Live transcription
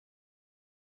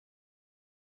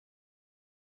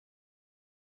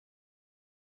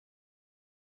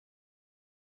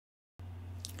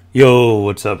Yo,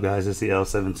 what's up guys? It's the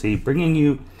L7C bringing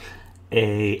you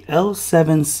a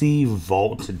L7C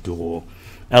Vault Duel.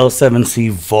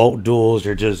 L7C Vault Duels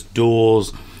are just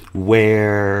duels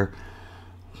where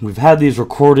we've had these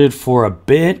recorded for a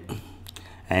bit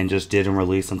and just didn't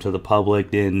release them to the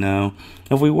public. Didn't know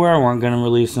if we weren't going to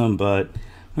release them, but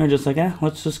we were just like,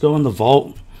 let's just go in the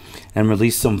vault and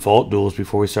release some Vault Duels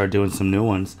before we start doing some new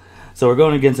ones. So we're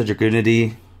going against a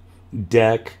Dragoon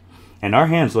deck. And our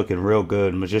hand's looking real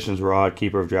good. Magician's Rod,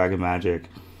 Keeper of Dragon Magic,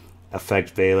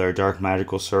 Effect Veiler, Dark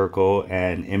Magical Circle,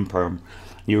 and Imperm.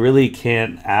 You really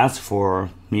can't ask for,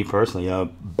 me personally, a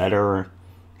better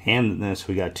hand than this.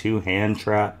 We got 2 hand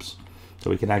traps,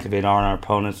 so we can activate on our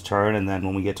opponent's turn, and then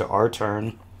when we get to our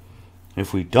turn,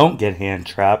 if we don't get hand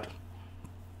trapped,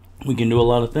 we can do a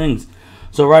lot of things.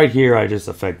 So right here, I just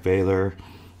Effect Veiler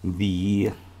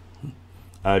the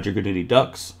Dragoon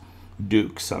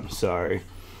Dukes, I'm sorry.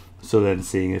 So then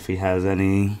seeing if he has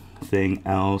anything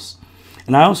else.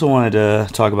 And I also wanted to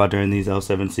talk about during these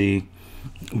L7C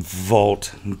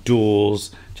Vault Duels,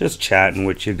 just chatting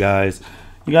with you guys.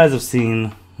 You guys have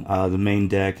seen the main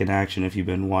deck in action if you've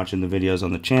been watching the videos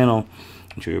on the channel,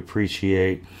 which we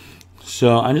appreciate.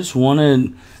 So I just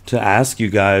wanted to ask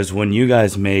you guys, when you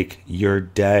guys make your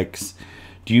decks,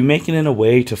 do you make it in a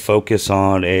way to focus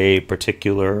on a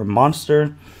particular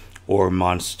monster? Or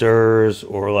monsters,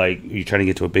 or like you're trying to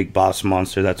get to a big boss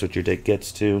monster, that's what your deck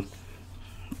gets to.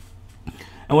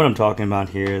 And what I'm talking about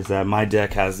here is that my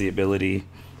deck has the ability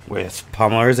with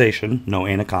Polymerization, no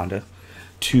Anaconda,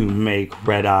 to make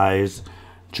Red Eyes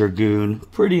Dragoon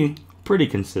pretty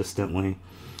consistently.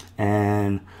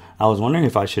 And I was wondering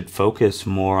if I should focus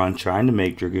more on trying to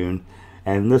make Dragoon,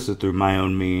 and this is through my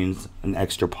own means, an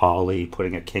extra poly,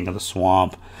 putting a King of the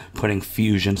Swamp, putting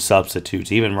fusion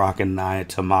substitutes, even rocking Naya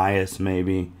Tamias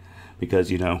maybe,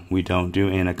 because, you know, we don't do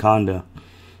Anaconda.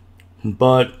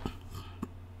 But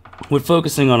with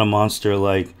focusing on a monster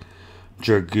like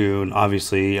Dragoon,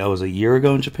 obviously I was a year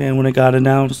ago in Japan when it got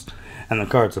announced, and the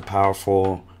card's a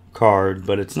powerful card,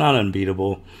 but it's not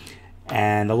unbeatable.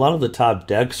 And a lot of the top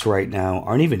decks right now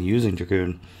aren't even using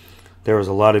Dragoon. There was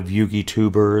a lot of Yugi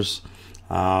tubers.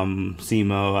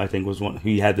 Simo, I think, was one.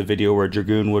 He had the video where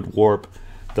Dragoon would warp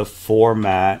the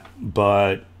format,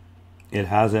 but it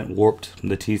hasn't warped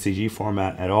the TCG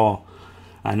format at all.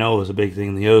 I know it was a big thing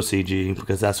in the OCG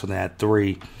because that's when they had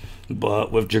 3.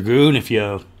 But with Dragoon, if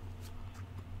you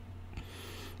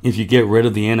get rid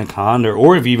of the Anaconda,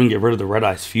 or if you even get rid of the Red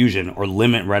Eyes Fusion, or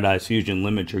limit Red Eyes Fusion,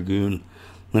 limit Dragoon,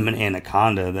 limit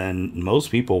Anaconda, then most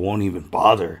people won't even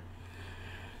bother.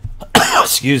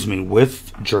 Excuse me,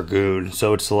 with Dragoon.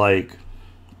 So it's like,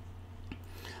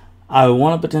 I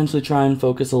want to potentially try and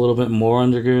focus a little bit more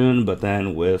on Dragoon, but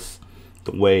then with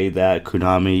the way that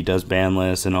Konami does ban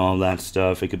lists and all that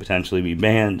stuff, it could potentially be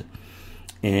banned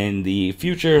in the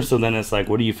future. So then it's like,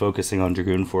 what are you focusing on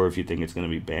Dragoon for if you think it's going to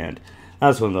be banned?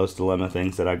 That's one of those dilemma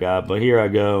things that I got. But here I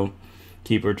go.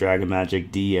 Keeper, Dragon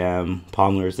Magic, DM,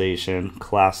 Polymerization,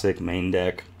 classic main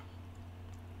deck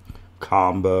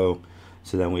combo.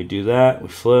 So then we do that, we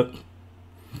flip,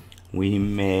 we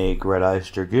make Red Eyes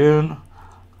Dragoon,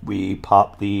 we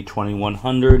pop the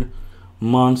 2100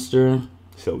 monster,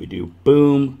 so we do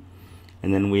boom,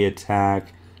 and then we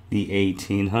attack the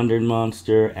 1800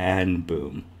 monster, and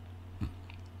boom.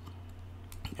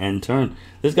 End turn.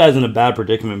 This guy's in a bad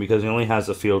predicament because he only has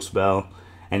a field spell,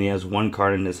 and he has 1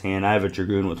 card in his hand. I have a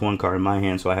Dragoon with 1 card in my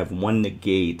hand, so I have 1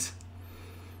 negate.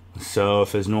 So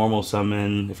if his normal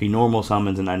summon, if he normal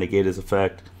summons and I negate his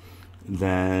effect,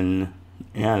 then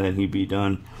yeah, then he'd be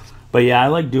done. But yeah, I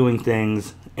like doing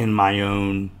things in my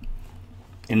own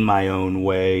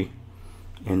way,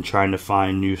 and trying to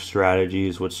find new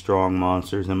strategies with strong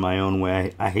monsters in my own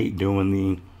way. I hate doing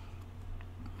the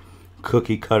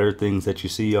cookie cutter things that you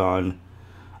see on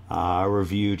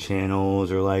review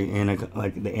channels, or like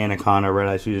the Anaconda Red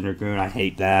Eyes Fusion Dragoon. I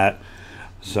hate that.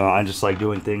 So I just like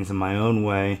doing things in my own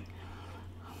way,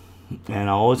 and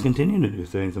I'll always continue to do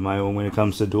things in my own way when it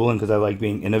comes to dueling, because I like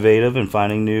being innovative and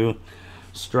finding new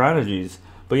strategies.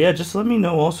 But yeah, just let me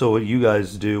know also what you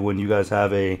guys do when you guys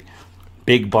have a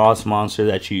big boss monster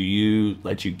that you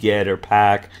get or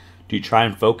pack. Do you try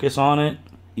and focus on it?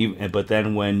 But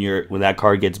then when that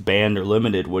card gets banned or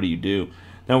limited, what do you do?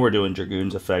 Then we're doing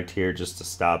Dragoon's effect here just to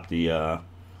stop the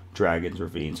Dragon's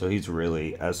Ravine. So he's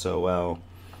really SOL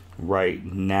right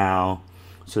now.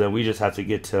 So then we just have to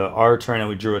get to our turn, and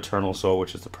we drew Eternal Soul,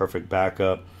 which is the perfect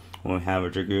backup. When we have a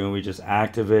Dragoon, we just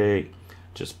activate,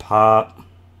 just pop,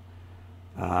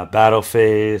 battle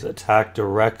phase, attack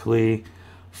directly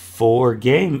for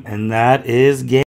game, and that is game.